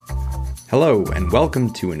Hello, and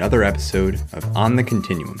welcome to another episode of On the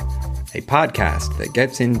Continuum, a podcast that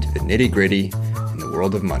gets into the nitty-gritty in the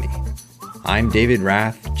world of money. I'm David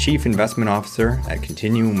Rath, Chief Investment Officer at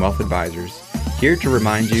Continuum Wealth Advisors, here to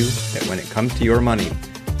remind you that when it comes to your money,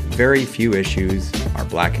 very few issues are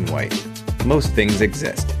black and white. Most things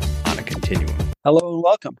exist on a continuum. Hello and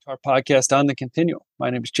welcome to our podcast On the Continuum.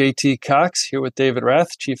 My name is JT Cox, here with David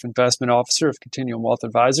Rath, Chief Investment Officer of Continuum Wealth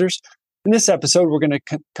Advisors. In this episode, we're going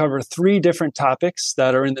to cover three different topics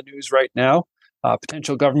that are in the news right now.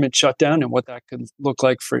 Potential government shutdown and what that could look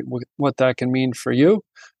like for what that can mean for you.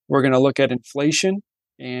 We're going to look at inflation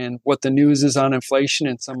and what the news is on inflation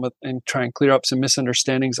and try and clear up some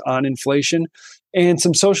misunderstandings on inflation and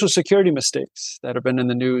some Social Security mistakes that have been in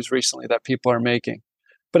the news recently that people are making.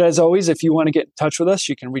 But as always, if you want to get in touch with us,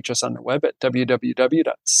 you can reach us on the web at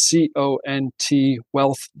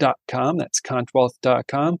www.contwealth.com. That's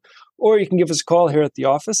contwealth.com. Or you can give us a call here at the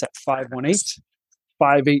office at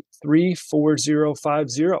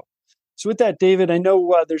 518-583-4050. So with that, David, I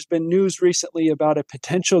know there's been news recently about a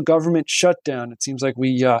potential government shutdown. It seems like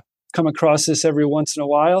we come across this every once in a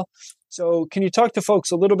while. So can you talk to folks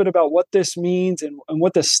a little bit about what this means and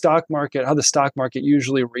what the stock market, how the stock market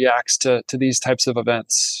usually reacts to these types of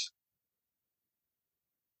events?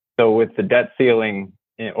 So with the debt ceiling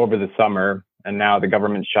over the summer and now the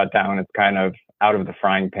government shutdown, it's kind of out of the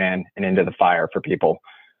frying pan and into the fire for people.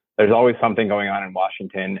 There's always something going on in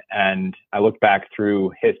Washington. And I look back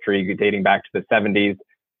through history dating back to the 70s.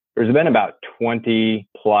 There's been about 20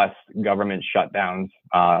 plus government shutdowns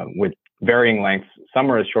with varying lengths.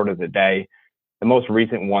 Some are as short as a day. The most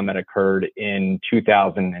recent one that occurred in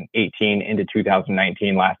 2018 into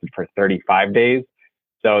 2019 lasted for 35 days.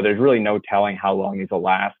 So there's really no telling how long these will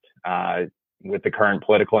last with the current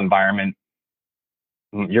political environment.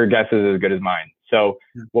 Your guess is as good as mine. So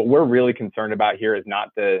what we're really concerned about here is not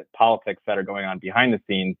the politics that are going on behind the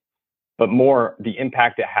scenes, but more the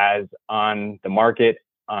impact it has on the market,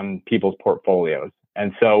 on people's portfolios.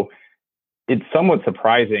 And so it's somewhat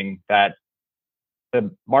surprising that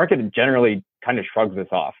the market generally kind of shrugs this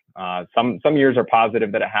off. Some years are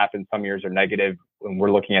positive that it happens. Some years are negative. When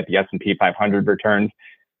we're looking at the S&P 500 returns,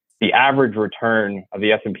 the average return of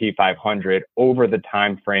the S&P 500 over the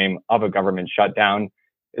time frame of a government shutdown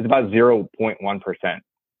is about 0.1%.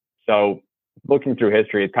 So looking through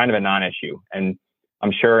history, it's kind of a non-issue. And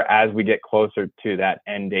I'm sure as we get closer to that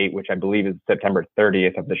end date, which I believe is September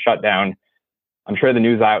 30th of the shutdown, I'm sure the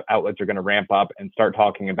news outlets are going to ramp up and start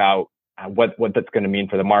talking about what that's going to mean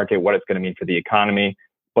for the market, what it's going to mean for the economy.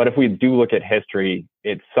 But if we do look at history,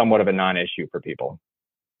 it's somewhat of a non-issue for people.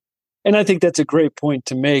 And I think that's a great point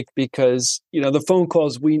to make because, the phone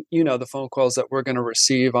calls that we're going to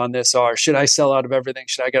receive on this are, should I sell out of everything?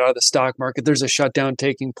 Should I get out of the stock market? There's a shutdown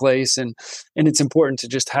taking place. And it's important to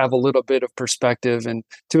just have a little bit of perspective and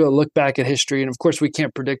to look back at history. And of course, we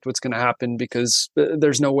can't predict what's going to happen because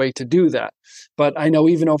there's no way to do that. But I know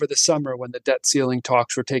even over the summer when the debt ceiling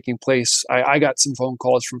talks were taking place, I got some phone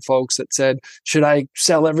calls from folks that said, should I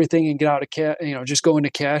sell everything and get out of cash, just go into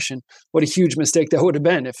cash? And what a huge mistake that would have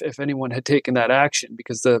been if anyone had taken that action,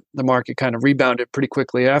 because the market kind of rebounded pretty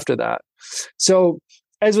quickly after that. So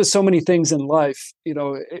as with so many things in life,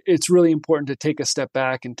 it's really important to take a step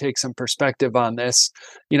back and take some perspective on this.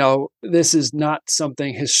 This is not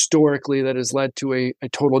something historically that has led to a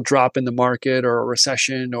total drop in the market or a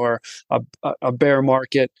recession or a bear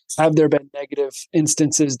market. Have there been negative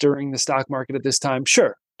instances during the stock market at this time?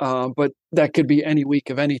 Sure. But that could be any week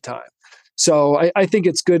of any time. So I think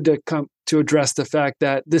it's good to come to address the fact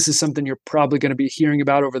that this is something you're probably going to be hearing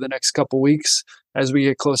about over the next couple of weeks as we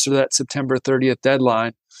get closer to that September 30th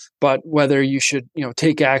deadline. But whether you should,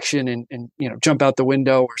 take action and jump out the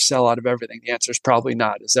window or sell out of everything, the answer is probably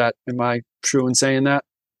not. Am I true in saying that?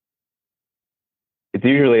 It's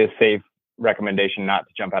usually a safe recommendation not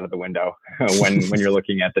to jump out of the window when you're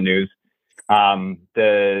looking at the news.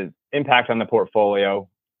 The impact on the portfolio,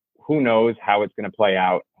 who knows how it's going to play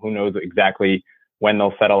out? Who knows exactly when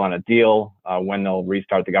they'll settle on a deal, when they'll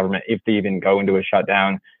restart the government, if they even go into a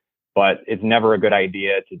shutdown. But it's never a good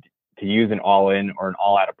idea to use an all-in or an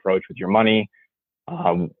all-out approach with your money.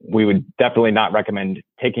 We would definitely not recommend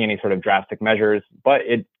taking any sort of drastic measures, but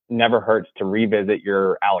it never hurts to revisit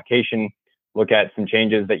your allocation, look at some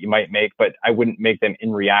changes that you might make, but I wouldn't make them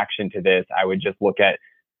in reaction to this. I would just look at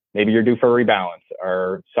maybe you're due for a rebalance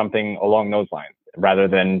or something along those lines, rather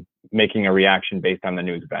than making a reaction based on the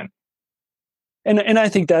news event. And I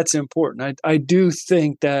think that's important. I do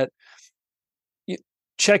think that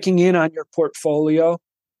checking in on your portfolio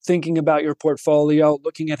thinking about your portfolio,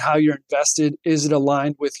 looking at how you're invested. Is it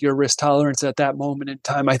aligned with your risk tolerance at that moment in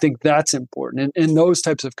time? I think that's important. And those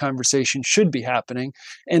types of conversations should be happening.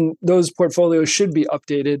 And those portfolios should be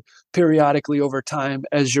updated periodically over time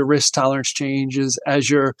as your risk tolerance changes, as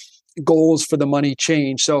your goals for the money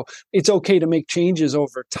change. So it's okay to make changes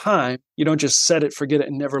over time. You don't just set it, forget it,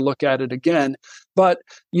 and never look at it again. But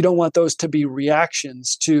you don't want those to be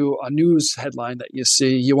reactions to a news headline that you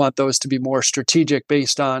see. You want those to be more strategic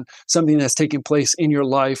based on something that's taking place in your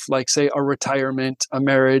life, like, say, a retirement, a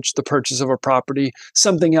marriage, the purchase of a property,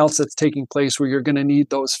 something else that's taking place where you're going to need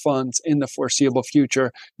those funds in the foreseeable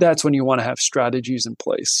future. That's when you want to have strategies in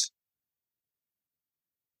place.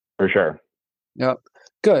 For sure. Yep.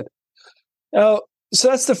 Good. Now, so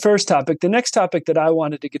that's the first topic. The next topic that I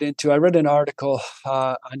wanted to get into, I read an article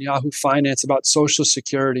on Yahoo Finance about Social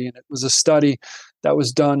Security, and it was a study that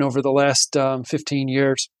was done over the last 15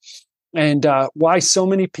 years, and why so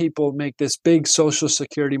many people make this big Social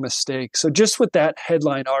Security mistake. So just with that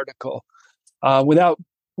headline article, without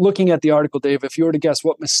looking at the article, Dave, if you were to guess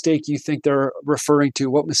what mistake you think they're referring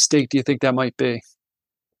to, what mistake do you think that might be?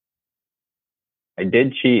 I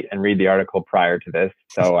did cheat and read the article prior to this,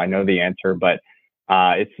 so I know the answer, but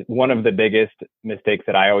it's one of the biggest mistakes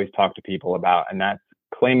that I always talk to people about, and that's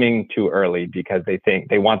claiming too early because they think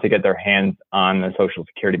they want to get their hands on the Social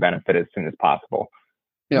Security benefit as soon as possible.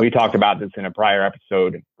 Yep. We talked about this in a prior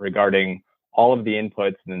episode regarding all of the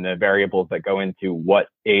inputs and the variables that go into what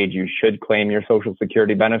age you should claim your Social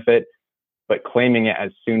Security benefit, but claiming it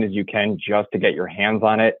as soon as you can just to get your hands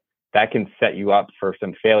on it, that can set you up for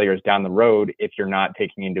some failures down the road if you're not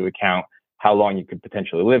taking into account how long you could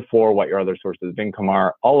potentially live for, what your other sources of income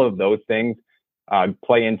are. All of those things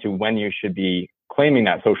play into when you should be claiming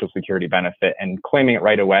that Social Security benefit, and claiming it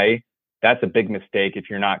right away. That's a big mistake if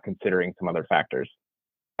you're not considering some other factors.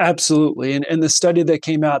 Absolutely. And the study that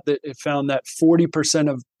came out, that it found that 40%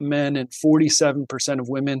 of men and 47% of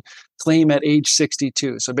women claim at age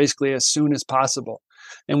 62. So basically as soon as possible.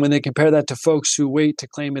 And when they compare that to folks who wait to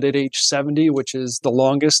claim it at age 70, which is the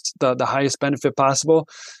longest, the highest benefit possible,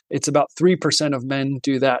 it's about 3% of men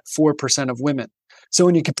do that, 4% of women. So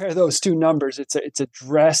when you compare those two numbers, it's a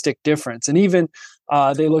drastic difference. And even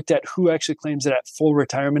they looked at who actually claims it at full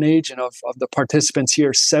retirement age. And of the participants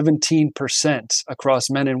here, 17% across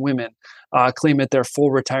men and women claim at their full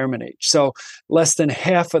retirement age. So less than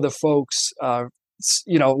half of the folks,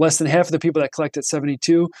 less than half of the people that collect at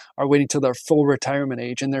 72 are waiting till their full retirement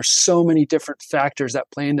age. And there's so many different factors that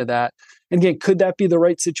play into that. And again, could that be the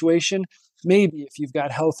right situation? Maybe if you've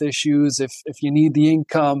got health issues, if you need the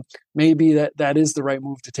income, maybe that is the right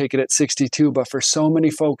move to take it at 62. But for so many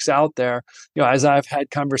folks out there, as I've had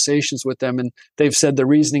conversations with them, and they've said the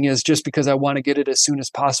reasoning is just because I want to get it as soon as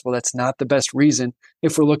possible. That's not the best reason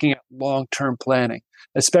if we're looking at long-term planning,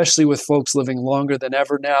 especially with folks living longer than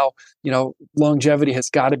ever now. Longevity has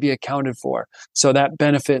got to be accounted for. So that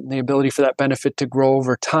benefit and the ability for that benefit to grow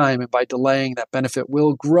over time, and by delaying, that benefit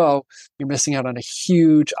will grow. You're missing out on a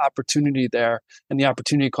huge opportunity there, and the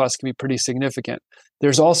opportunity cost can be pretty significant.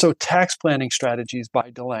 There's also tax planning strategies by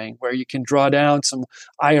delaying, where you can draw down some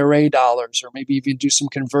IRA dollars or maybe even do some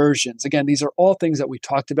conversions. Again, these are all things that we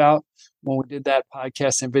talked about when we did that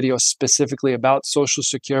podcast and video specifically about Social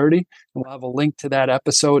Security. And we'll have a link to that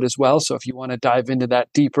episode as well. So if you want to dive into that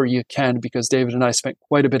deeper, you can, because David and I spent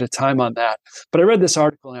quite a bit of time on that. But I read this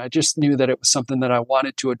article and I just knew that it was something that I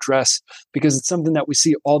wanted to address, because it's something that we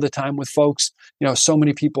see all the time with folks. So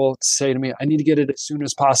many people say to me, I need to get it as soon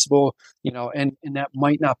as possible, and that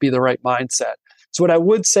might not be the right mindset. So what I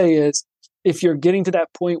would say is, if you're getting to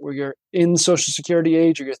that point where you're in Social Security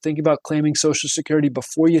age, or you're thinking about claiming Social Security,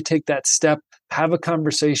 before you take that step, have a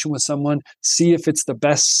conversation with someone, see if it's the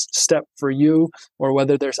best step for you, or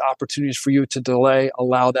whether there's opportunities for you to delay,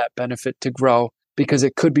 allow that benefit to grow, because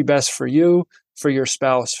it could be best for you, for your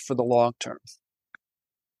spouse, for the long term.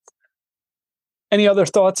 Any other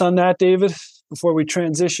thoughts on that, David, before we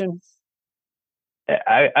transition?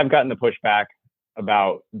 I've gotten the pushback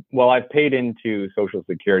about, well, I've paid into Social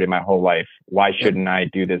Security my whole life. Why shouldn't I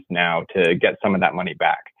do this now to get some of that money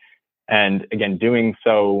back? And again, doing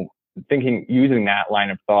so, using that line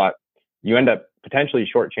of thought, you end up potentially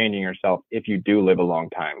shortchanging yourself if you do live a long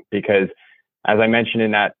time. Because as I mentioned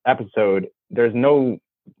in that episode, there's no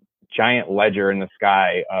giant ledger in the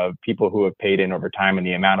sky of people who have paid in over time and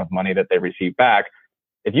the amount of money that they receive back.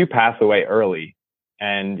 If you pass away early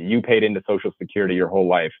and you paid into Social Security your whole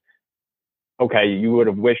life, okay, you would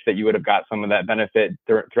have wished that you would have got some of that benefit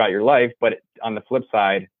throughout your life. But on the flip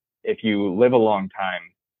side, if you live a long time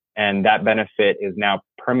and that benefit is now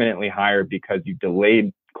permanently higher because you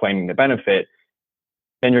delayed claiming the benefit,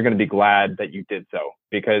 then you're going to be glad that you did so.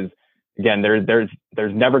 Because again,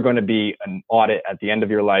 there's never going to be an audit at the end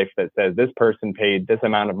of your life that says this person paid this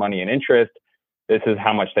amount of money in interest. This is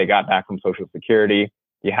how much they got back from Social Security.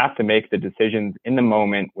 You have to make the decisions in the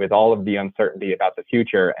moment with all of the uncertainty about the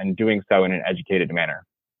future, and doing so in an educated manner.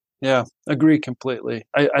 Yeah, agree completely.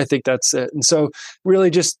 I think that's it. And so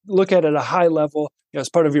really just look at it at a high level, as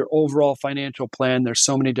part of your overall financial plan. There's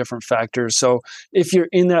so many different factors. So if you're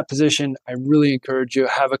in that position, I really encourage you,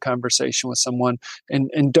 have a conversation with someone,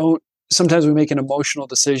 and don't, sometimes we make an emotional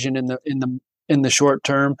decision in the short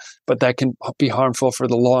term, but that can be harmful for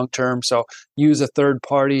the long term. So use a third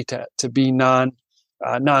party to be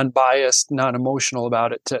non-biased, non-emotional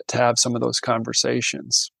about it, to have some of those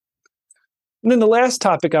conversations. And then the last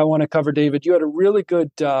topic I want to cover, David, you had a really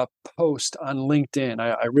good post on LinkedIn.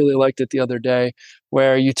 I really liked it the other day,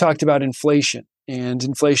 where you talked about inflation. And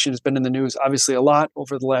inflation has been in the news, obviously, a lot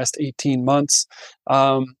over the last 18 months.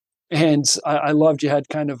 And I loved you had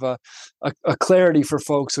kind of a clarity for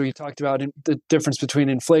folks. So you talked about the difference between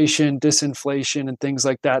inflation, disinflation, and things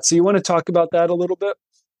like that. So you want to talk about that a little bit?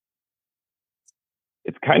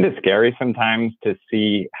 It's kind of scary sometimes to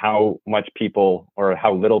see how much people, or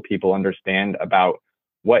how little people, understand about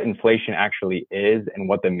what inflation actually is and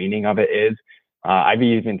what the meaning of it is. I've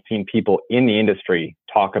even seen people in the industry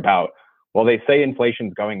talk about, well, they say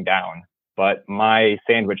inflation's going down, but my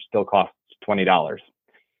sandwich still costs $20.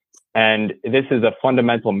 And this is a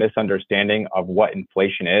fundamental misunderstanding of what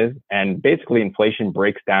inflation is. And basically, inflation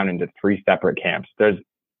breaks down into three separate camps. There's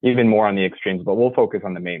even more on the extremes, but we'll focus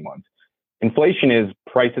on the main ones. Inflation is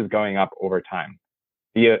prices going up over time.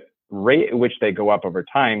 The rate at which they go up over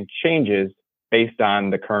time changes based on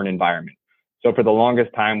the current environment. So for the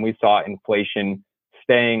longest time, we saw inflation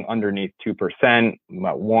staying underneath 2%,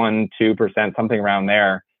 about 1%, 2%, something around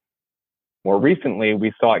there. More recently,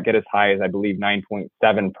 we saw it get as high as, I believe,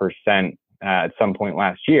 9.7% at some point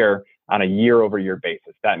last year on a year-over-year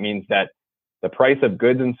basis. That means that the price of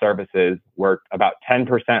goods and services were about 10%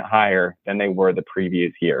 higher than they were the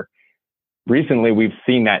previous year. Recently, we've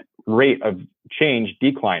seen that rate of change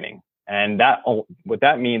declining. And that, what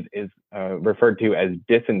that means is referred to as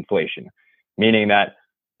disinflation, meaning that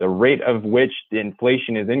the rate of which the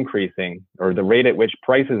inflation is increasing, or the rate at which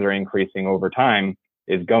prices are increasing over time,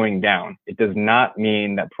 is going down. It does not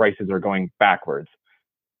mean that prices are going backwards.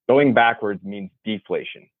 Going backwards means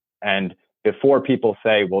deflation. And before people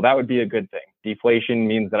say, well, that would be a good thing, deflation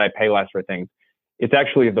means that I pay less for things, it's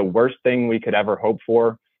actually the worst thing we could ever hope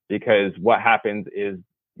for. Because what happens is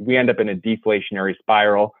we end up in a deflationary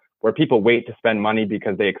spiral where people wait to spend money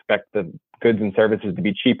because they expect the goods and services to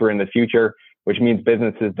be cheaper in the future, which means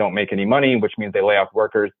businesses don't make any money, which means they lay off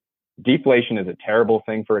workers. Deflation is a terrible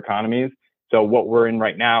thing for economies. So what we're in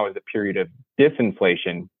right now is a period of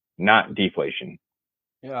disinflation, not deflation.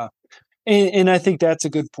 Yeah. And I think that's a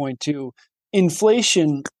good point too.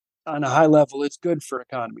 Inflation on a high level, it's good for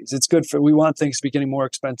economies. It's good we want things to be getting more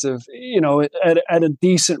expensive, at a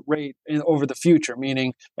decent rate over the future,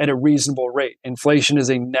 meaning at a reasonable rate. Inflation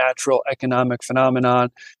is a natural economic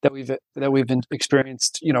phenomenon that we've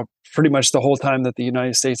experienced, pretty much the whole time that the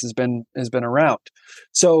United States has been around.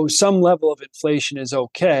 So some level of inflation is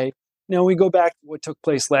okay. Now we go back to what took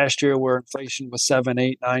place last year, where inflation was 7,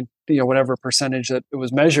 8, 9, whatever percentage that it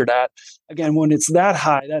was measured at. Again, when it's that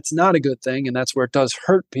high, that's not a good thing, and that's where it does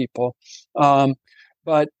hurt people.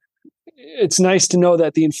 But it's nice to know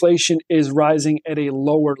that the inflation is rising at a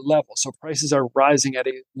lower level. So prices are rising at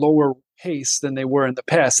a lower pace than they were in the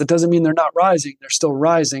past. That doesn't mean they're not rising. They're still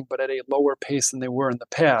rising, but at a lower pace than they were in the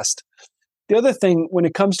past. The other thing, when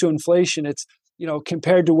it comes to inflation, it's,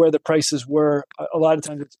 compared to where the prices were, a lot of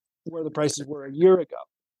times it's where the prices were a year ago.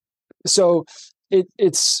 So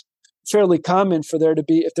it's fairly common for there to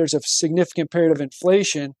be, if there's a significant period of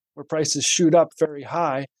inflation where prices shoot up very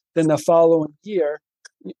high, then the following year,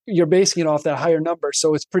 you're basing it off that higher number.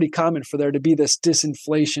 So it's pretty common for there to be this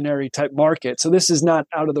disinflationary type market. So this is not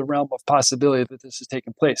out of the realm of possibility that this is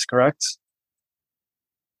taking place, correct?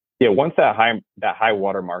 Yeah, once that high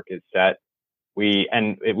water mark is set, we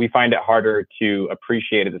find it harder to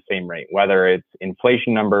appreciate at the same rate, whether it's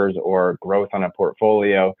inflation numbers or growth on a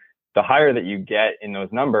portfolio. The higher that you get in those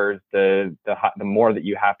numbers, the more that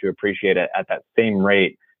you have to appreciate it at that same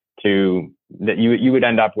rate, that you would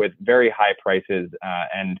end up with very high prices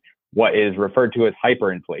and what is referred to as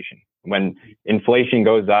hyperinflation. When inflation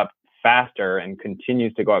goes up faster and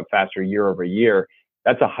continues to go up faster year over year,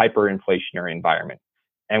 that's a hyperinflationary environment.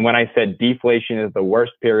 And when I said deflation is the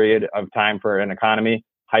worst period of time for an economy,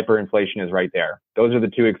 hyperinflation is right there. Those are the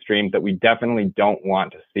two extremes that we definitely don't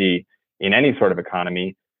want to see in any sort of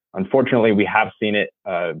economy. Unfortunately, we have seen it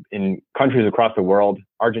in countries across the world.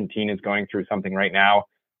 Argentina is going through something right now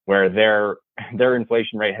where their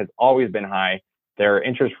inflation rate has always been high. Their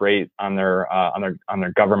interest rate on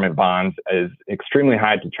their government bonds is extremely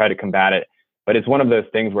high to try to combat it. But it's one of those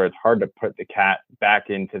things where it's hard to put the cat back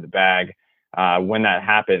into the bag when that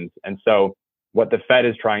happens. And so what the Fed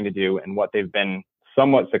is trying to do and what they've been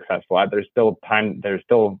somewhat successful at, there's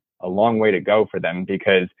still a long way to go for them,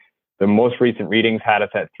 because the most recent readings had us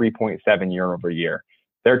at 3.7 year over year.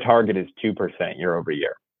 Their target is 2% year over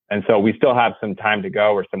year. And so we still have some time to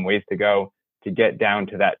go, or some ways to go, to get down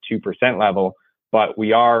to that 2% level, but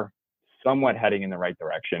we are somewhat heading in the right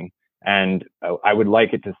direction. And I would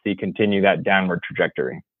like it to continue that downward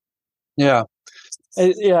trajectory. Yeah.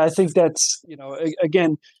 I think that's,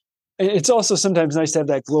 again, it's also sometimes nice to have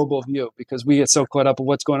that global view, because we get so caught up with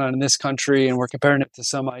what's going on in this country and we're comparing it to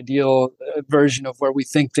some ideal version of where we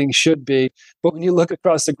think things should be. But when you look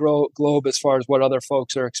across the globe as far as what other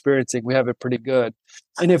folks are experiencing, we have it pretty good.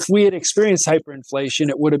 And if we had experienced hyperinflation,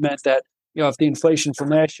 it would have meant that, if the inflation from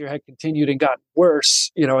last year had continued and gotten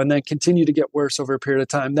worse, and then continued to get worse over a period of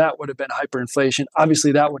time, that would have been hyperinflation.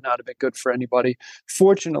 Obviously, that would not have been good for anybody.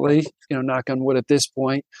 Fortunately, knock on wood at this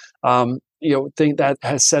point, think that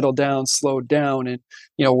has settled down, slowed down, and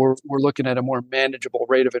we're looking at a more manageable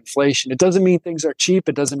rate of inflation. It doesn't mean things are cheap.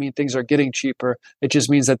 It doesn't mean things are getting cheaper. It just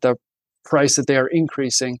means that the price that they are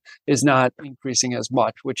increasing is not increasing as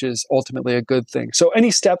much, which is ultimately a good thing. So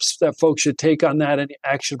any steps that folks should take on that, any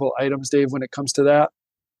actionable items, Dave, when it comes to that?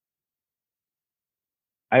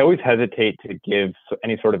 I always hesitate to give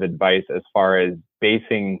any sort of advice as far as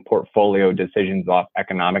basing portfolio decisions off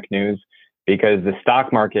economic news, because the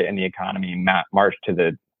stock market and the economy march to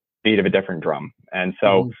the beat of a different drum. And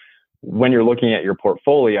so when you're looking at your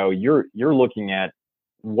portfolio, you're looking at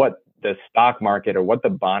what the stock market or what the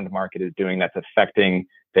bond market is doing that's affecting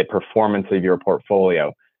the performance of your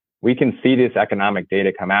portfolio. We can see this economic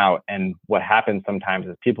data come out, and what happens sometimes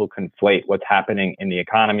is people conflate what's happening in the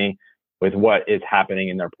economy with what is happening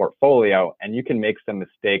in their portfolio, and you can make some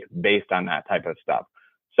mistakes based on that type of stuff.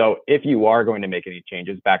 So if you are going to make any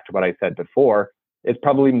changes, back to what I said before, it's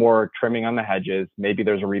probably more trimming on the hedges. Maybe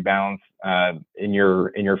there's a rebalance in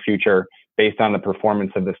your future based on the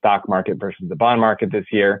performance of the stock market versus the bond market this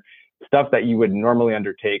year. Stuff that you would normally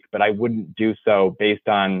undertake, but I wouldn't do so based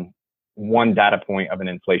on one data point of an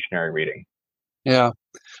inflationary reading. Yeah.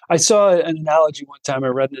 I saw an analogy one time. I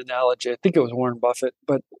read an analogy. I think it was Warren Buffett,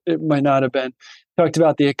 but it might not have been. Talked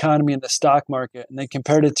about the economy and the stock market, and they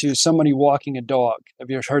compared it to somebody walking a dog. Have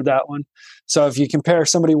you ever heard that one? So if you compare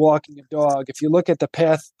somebody walking a dog, if you look at the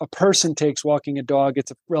path a person takes walking a dog, it's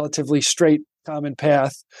a relatively straight, common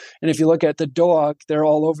path. And if you look at the dog, they're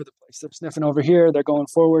all over the place. They're sniffing over here, they're going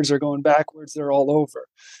forwards, they're going backwards, they're all over.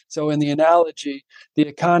 So in the analogy, the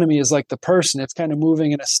economy is like the person. It's kind of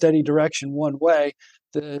moving in a steady direction one way.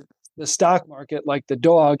 The stock market, like the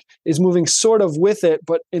dog, is moving sort of with it,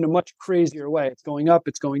 but in a much crazier way. It's going up,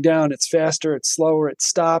 it's going down, it's faster, it's slower, it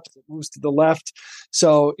stops, it moves to the left.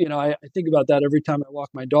 So, I think about that every time I walk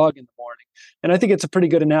my dog in the morning. And I think it's a pretty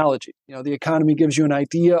good analogy. The economy gives you an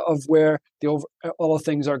idea of where all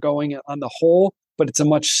things are going on the whole, but it's a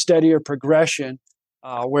much steadier progression,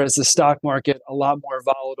 whereas the stock market, a lot more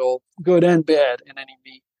volatile, good and bad in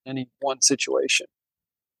any one situation.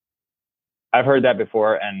 I've heard that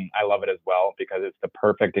before, and I love it as well, because it's the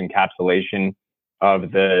perfect encapsulation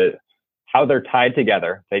of how they're tied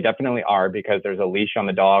together. They definitely are, because there's a leash on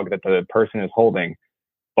the dog that the person is holding,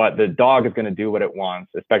 but the dog is going to do what it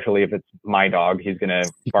wants, especially if it's my dog. He's going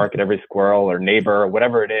to bark at every squirrel or neighbor or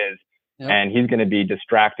whatever it is, and he's going to be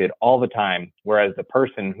distracted all the time, whereas the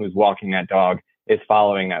person who's walking that dog is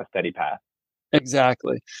following that steady path.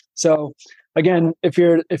 Exactly. So again, if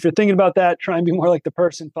you're thinking about that, try and be more like the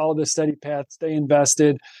person, follow the steady path, stay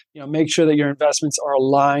invested, make sure that your investments are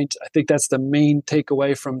aligned. I think that's the main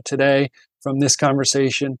takeaway from today, from this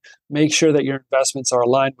conversation. Make sure that your investments are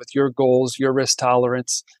aligned with your goals, your risk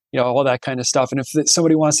tolerance, all that kind of stuff. And if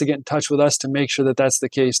somebody wants to get in touch with us to make sure that that's the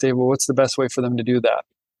case, Dave, well, what's the best way for them to do that?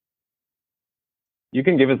 You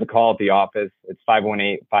can give us a call at the office. It's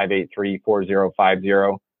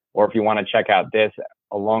 518-583-4050. Or if you want to check out this,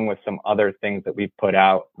 along with some other things that we've put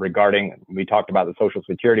out we talked about the Social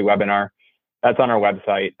Security webinar. That's on our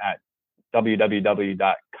website at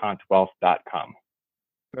www.contwealth.com.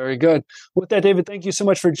 Very good. With that, David, thank you so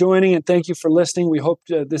much for joining, and thank you for listening. We hope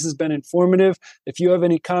this has been informative. If you have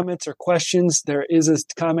any comments or questions, there is a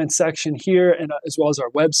comment section here, and as well as our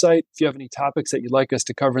website. If you have any topics that you'd like us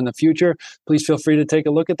to cover in the future, please feel free to take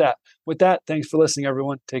a look at that. With that, thanks for listening,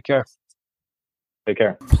 everyone. Take care. Take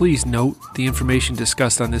care. Please note, the information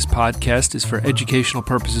discussed on this podcast is for educational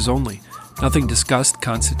purposes only. Nothing discussed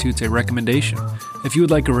constitutes a recommendation. If you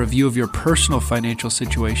would like a review of your personal financial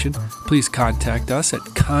situation, please contact us at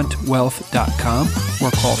contwealth.com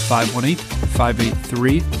or call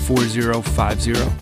 518-583-4050.